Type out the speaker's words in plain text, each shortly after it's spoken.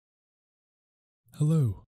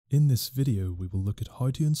Hello, in this video we will look at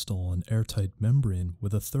how to install an airtight membrane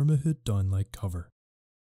with a Thermahood downlight cover.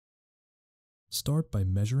 Start by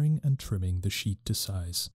measuring and trimming the sheet to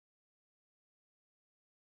size.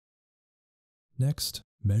 Next,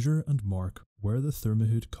 measure and mark where the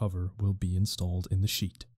Thermahood cover will be installed in the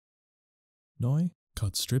sheet. Now,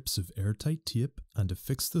 cut strips of airtight tape and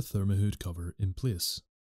affix the Thermahood cover in place.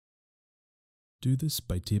 Do this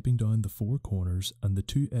by taping down the four corners and the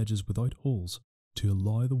two edges without holes to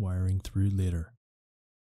allow the wiring through later.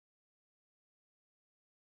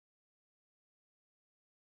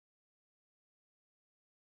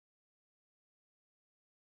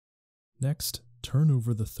 Next, turn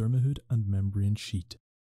over the Thermahood and membrane sheet.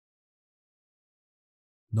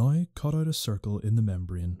 Now cut out a circle in the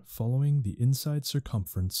membrane following the inside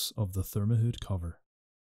circumference of the Thermahood cover.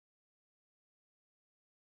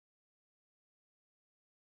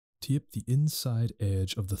 Tape the inside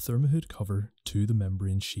edge of the Thermahood cover to the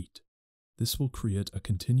membrane sheet. This will create a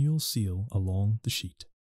continual seal along the sheet.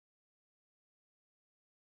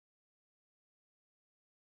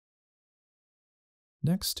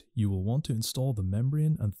 Next, you will want to install the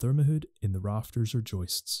membrane and Thermahood in the rafters or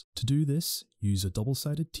joists. To do this, use a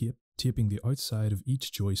double-sided tape, taping the outside of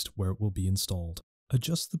each joist where it will be installed.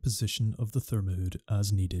 Adjust the position of the Thermahood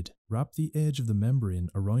as needed. Wrap the edge of the membrane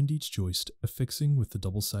around each joist, affixing with the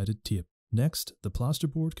double-sided tape. Next, the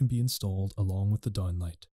plasterboard can be installed along with the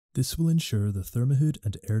downlight. This will ensure the Thermahood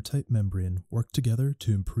and airtight membrane work together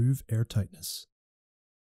to improve airtightness.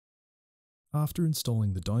 After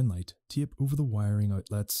installing the downlight, tape over the wiring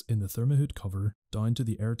outlets in the Thermahood cover down to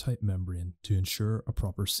the airtight membrane to ensure a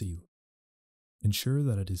proper seal. Ensure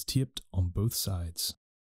that it is taped on both sides.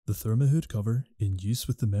 The Thermahood cover, in use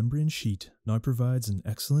with the membrane sheet, now provides an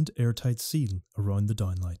excellent airtight seal around the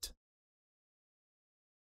downlight.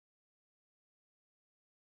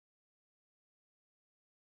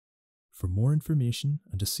 For more information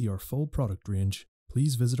and to see our full product range,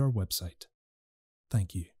 please visit our website.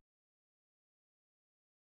 Thank you.